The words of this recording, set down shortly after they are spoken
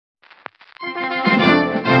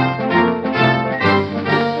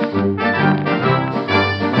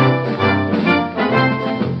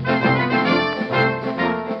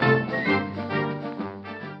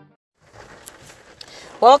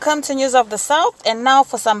Welcome to News of the South, and now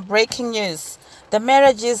for some breaking news. The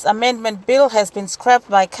Marriages Amendment Bill has been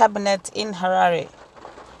scrapped by Cabinet in Harare.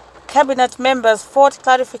 Cabinet members fought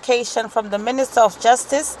clarification from the Minister of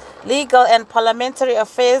Justice, Legal and Parliamentary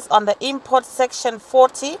Affairs on the import Section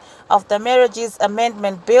 40 of the Marriages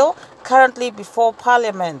Amendment Bill currently before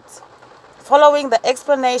Parliament. Following the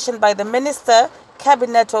explanation by the Minister,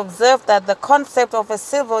 Cabinet observed that the concept of a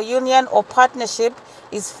civil union or partnership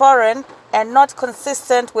is foreign and not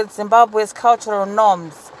consistent with Zimbabwe's cultural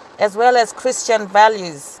norms, as well as Christian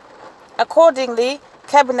values. Accordingly,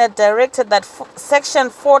 Cabinet directed that Section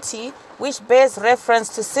 40, which bears reference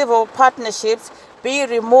to civil partnerships, be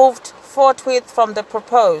removed forthwith from the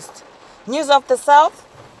proposed. News of the South.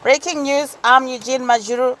 Breaking news, I'm Eugene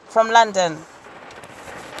Majuru from London.